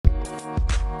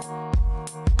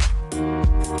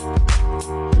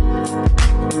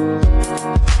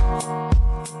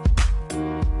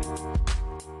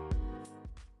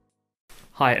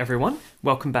Hi everyone,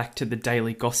 welcome back to the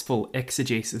Daily Gospel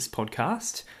Exegesis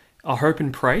podcast. I hope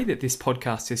and pray that this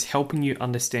podcast is helping you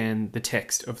understand the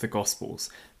text of the Gospels.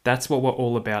 That's what we're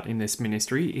all about in this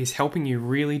ministry, is helping you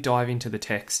really dive into the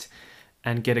text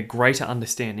and get a greater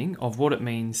understanding of what it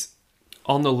means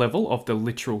on the level of the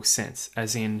literal sense,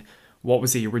 as in what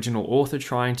was the original author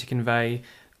trying to convey,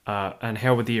 and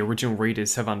how would the original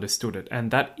readers have understood it. And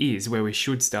that is where we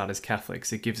should start as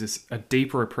Catholics. It gives us a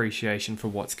deeper appreciation for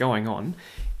what's going on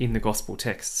in the gospel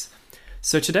texts.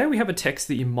 So today we have a text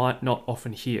that you might not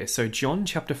often hear. So John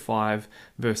chapter 5,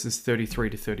 verses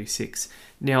 33 to 36.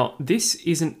 Now, this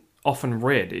isn't often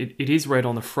read. It is read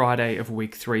on the Friday of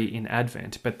week 3 in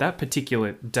Advent, but that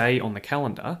particular day on the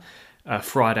calendar,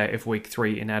 Friday of week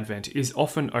 3 in Advent, is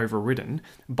often overridden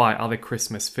by other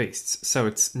Christmas feasts. So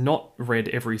it's not read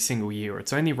every single year.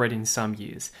 It's only read in some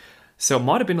years. So it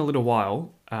might have been a little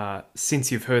while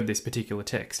since you've heard this particular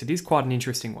text. It is quite an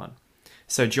interesting one.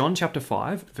 So John chapter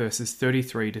 5, verses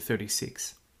 33 to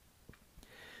 36.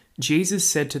 Jesus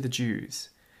said to the Jews,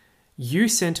 "You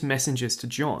sent messengers to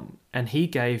John, and he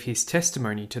gave his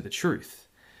testimony to the truth.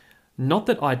 Not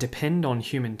that I depend on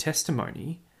human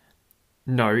testimony.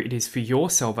 No, it is for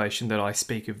your salvation that I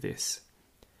speak of this.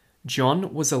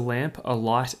 John was a lamp, a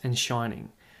light and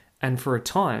shining, and for a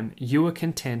time you were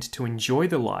content to enjoy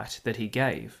the light that he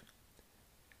gave.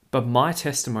 But my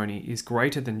testimony is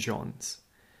greater than John's.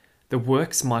 The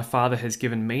works my Father has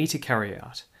given me to carry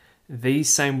out, these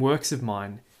same works of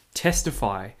mine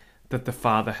testify that the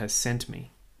Father has sent me."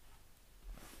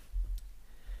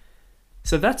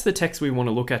 So that's the text we want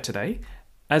to look at today.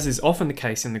 As is often the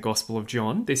case in the Gospel of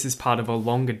John, this is part of a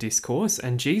longer discourse,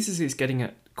 and Jesus is getting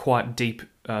at quite deep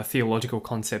theological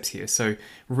concepts here. So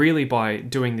really, by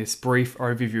doing this brief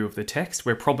overview of the text,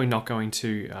 we're probably not going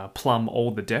to plumb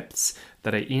all the depths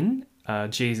that are in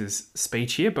Jesus'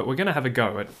 speech here, but we're going to have a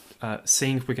go at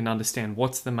seeing if we can understand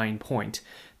what's the main point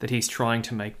that he's trying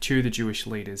to make to the Jewish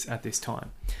leaders at this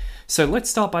time. So let's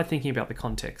start by thinking about the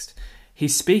context.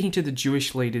 He's speaking to the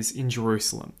Jewish leaders in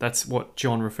Jerusalem. That's what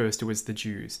John refers to as the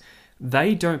Jews.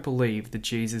 They don't believe that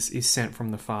Jesus is sent from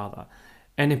the Father.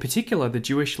 And in particular, the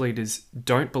Jewish leaders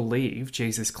don't believe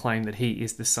Jesus' claim that he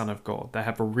is the Son of God. They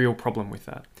have a real problem with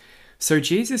that. So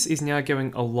Jesus is now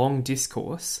giving a long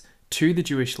discourse to the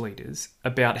Jewish leaders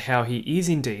about how he is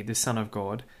indeed the Son of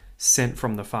God, sent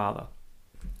from the Father.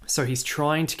 So he's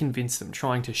trying to convince them,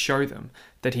 trying to show them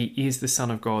that he is the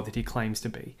Son of God that he claims to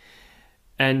be.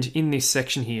 And in this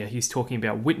section here, he's talking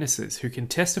about witnesses who can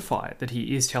testify that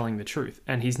he is telling the truth.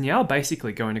 And he's now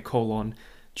basically going to call on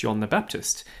John the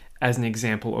Baptist as an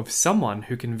example of someone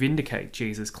who can vindicate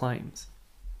Jesus' claims.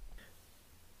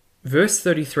 Verse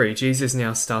 33, Jesus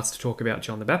now starts to talk about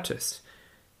John the Baptist.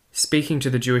 Speaking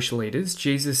to the Jewish leaders,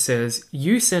 Jesus says,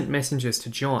 "You sent messengers to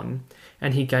John,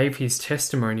 and he gave his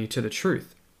testimony to the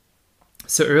truth."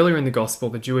 So earlier in the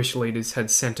gospel, the Jewish leaders had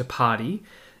sent a party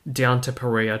down to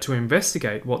Perea to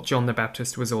investigate what John the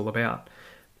Baptist was all about.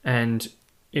 And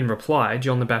in reply,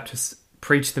 John the Baptist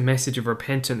preached the message of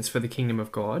repentance for the kingdom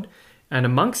of God. And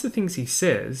amongst the things he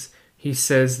says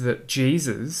that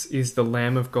Jesus is the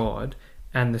Lamb of God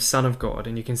and the Son of God.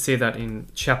 And you can see that in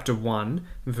chapter 1,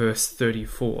 verse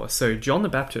 34. So John the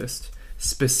Baptist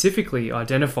specifically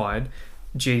identified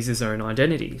Jesus' own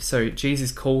identity. So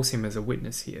Jesus calls him as a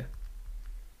witness here.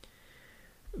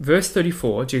 Verse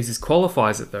 34, Jesus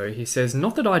qualifies it though. He says,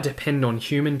 "Not that I depend on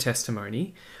human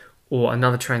testimony," or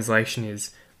another translation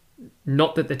is,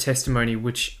 "Not that the testimony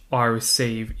which I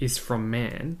receive is from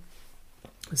man."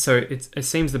 So it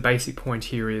seems the basic point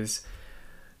here is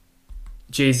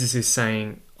Jesus is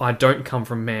saying, I don't come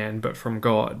from man, but from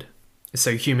God.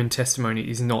 So human testimony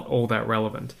is not all that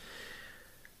relevant.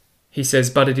 He says,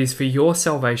 "But it is for your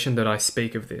salvation that I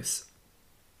speak of this."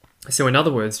 So in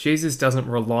other words, Jesus doesn't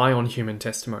rely on human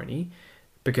testimony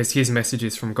because his message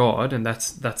is from God, and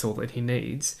that's all that he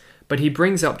needs. But he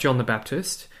brings up John the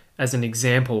Baptist as an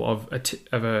example of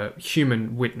a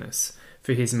human witness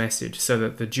for his message, so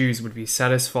that the Jews would be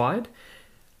satisfied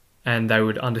and they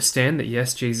would understand that,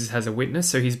 yes, Jesus has a witness.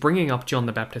 So he's bringing up John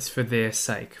the Baptist for their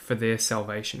sake, for their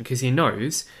salvation, because he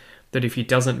knows that if he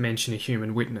doesn't mention a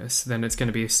human witness, then it's going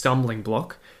to be a stumbling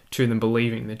block to them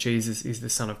believing that Jesus is the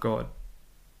Son of God.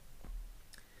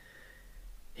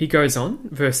 He goes on,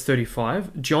 verse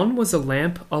 35, "John was a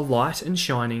lamp, a light and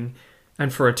shining,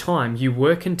 and for a time you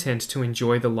were content to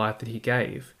enjoy the light that he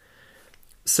gave."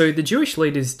 So the Jewish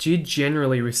leaders did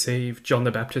generally receive John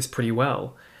the Baptist pretty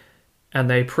well, and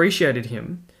they appreciated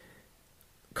him,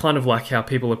 kind of like how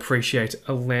people appreciate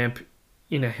a lamp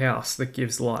in a house that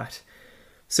gives light.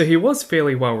 So he was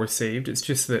fairly well received. It's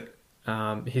just that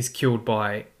he's killed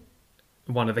by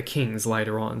one of the kings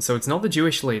later on. So it's not the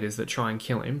Jewish leaders that try and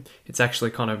kill him. It's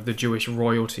actually kind of the Jewish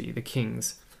royalty, the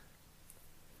kings.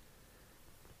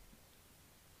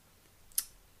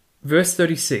 Verse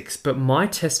 36, but my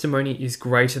testimony is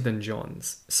greater than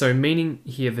John's. So meaning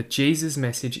here that Jesus'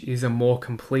 message is a more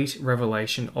complete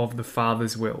revelation of the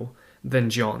Father's will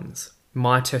than John's.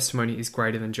 My testimony is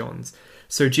greater than John's.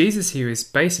 So Jesus here is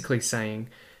basically saying,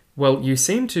 well, you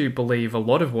seem to believe a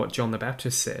lot of what John the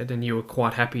Baptist said, and you were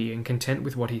quite happy and content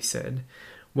with what he said.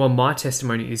 Well, my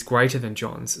testimony is greater than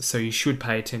John's, so you should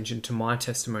pay attention to my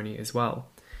testimony as well.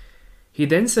 He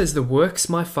then says, the works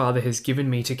my Father has given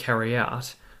me to carry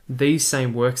out, these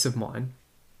same works of mine.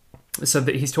 So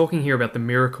that he's talking here about the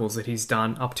miracles that he's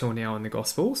done up till now in the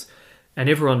Gospels, and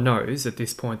everyone knows at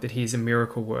this point that he's a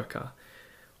miracle worker.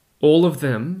 All of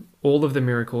the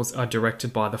miracles are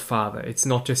directed by the Father. It's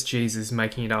not just Jesus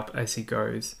making it up as he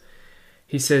goes.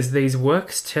 He says, these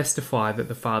works testify that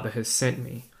the Father has sent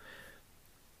me.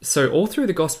 So all through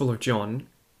the Gospel of John,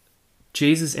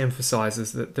 Jesus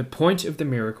emphasizes that the point of the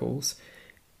miracles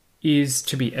is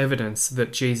to be evidence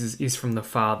that Jesus is from the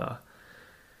Father.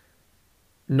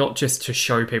 Not just to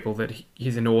show people that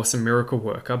he's an awesome miracle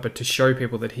worker, but to show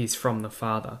people that he's from the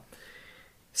Father.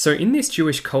 So in this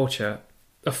Jewish culture,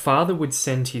 a father would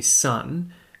send his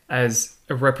son as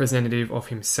a representative of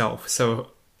himself.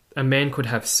 So a man could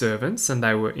have servants, and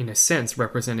they were, in a sense,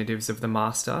 representatives of the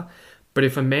master. But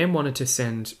if a man wanted to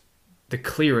send the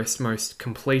clearest, most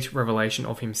complete revelation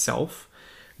of himself,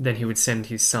 then he would send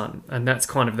his son. And that's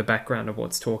kind of the background of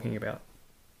what's talking about.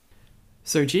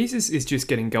 So Jesus is just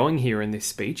getting going here in this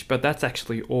speech, but that's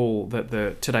actually all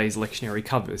that today's lectionary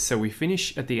covers. So we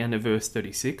finish at the end of verse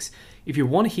 36. If you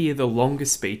want to hear the longer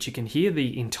speech, you can hear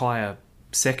the entire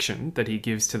section that he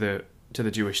gives to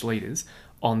the Jewish leaders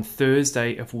on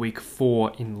Thursday of week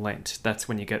 4 in Lent. That's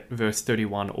when you get verse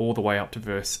 31 all the way up to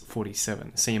verse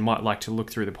 47. So you might like to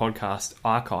look through the podcast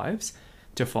archives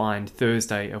to find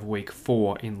Thursday of week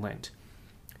 4 in Lent.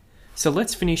 So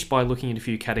let's finish by looking at a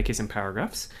few catechism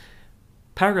paragraphs.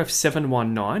 Paragraph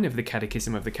 719 of the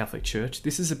Catechism of the Catholic Church,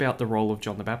 this is about the role of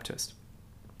John the Baptist.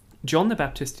 John the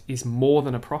Baptist is more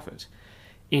than a prophet.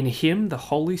 In him, the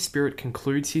Holy Spirit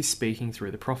concludes his speaking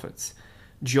through the prophets.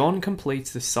 John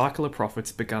completes the cycle of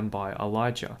prophets begun by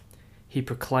Elijah. He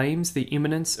proclaims the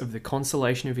imminence of the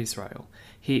consolation of Israel.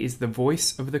 He is the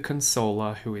voice of the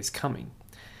consoler who is coming.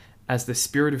 As the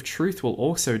Spirit of truth will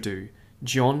also do,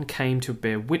 John came to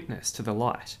bear witness to the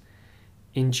light.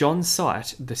 In John's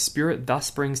sight, the Spirit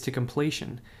thus brings to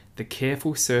completion the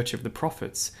careful search of the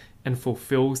prophets and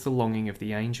fulfills the longing of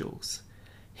the angels.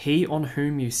 He on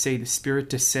whom you see the Spirit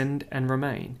descend and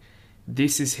remain,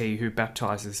 this is he who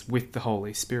baptizes with the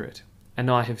Holy Spirit. And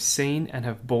I have seen and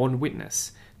have borne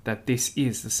witness that this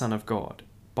is the Son of God.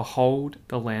 Behold,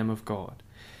 the Lamb of God.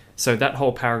 So that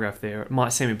whole paragraph there, it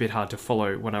might seem a bit hard to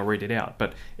follow when I read it out,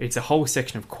 but it's a whole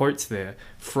section of quotes there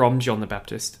from John the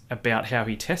Baptist about how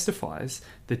he testifies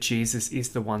that Jesus is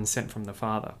the one sent from the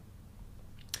Father.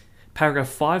 Paragraph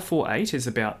 548 is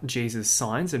about Jesus'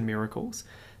 signs and miracles.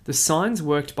 The signs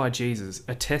worked by Jesus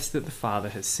attest that the Father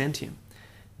has sent him.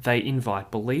 They invite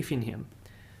belief in him.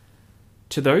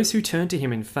 To those who turn to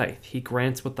him in faith, he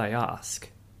grants what they ask.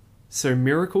 So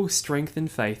miracles strengthen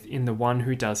faith in the one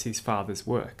who does his Father's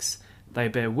works. They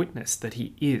bear witness that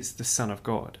he is the Son of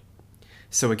God.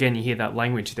 So again, you hear that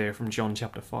language there from John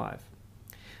chapter 5.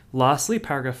 Lastly,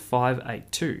 paragraph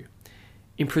 582.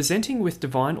 In presenting with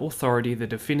divine authority the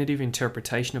definitive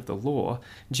interpretation of the law,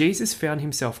 Jesus found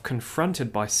himself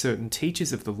confronted by certain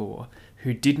teachers of the law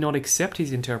who did not accept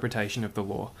his interpretation of the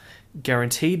law,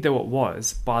 guaranteed though it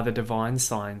was by the divine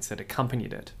signs that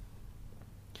accompanied it.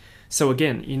 So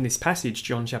again, in this passage,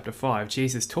 John chapter 5,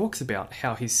 Jesus talks about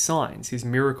how his signs, his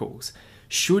miracles,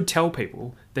 should tell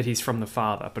people that he's from the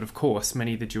Father, but of course,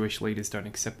 many of the Jewish leaders don't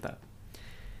accept that.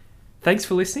 Thanks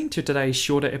for listening to today's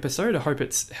shorter episode. I hope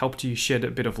it's helped you shed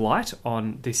a bit of light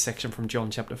on this section from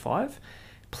John chapter 5.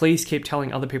 Please keep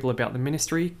telling other people about the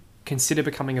ministry. Consider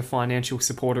becoming a financial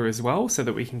supporter as well so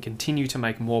that we can continue to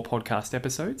make more podcast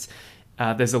episodes.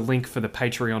 There's a link for the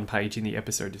Patreon page in the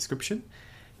episode description.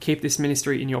 Keep this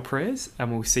ministry in your prayers,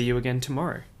 and we'll see you again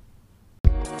tomorrow.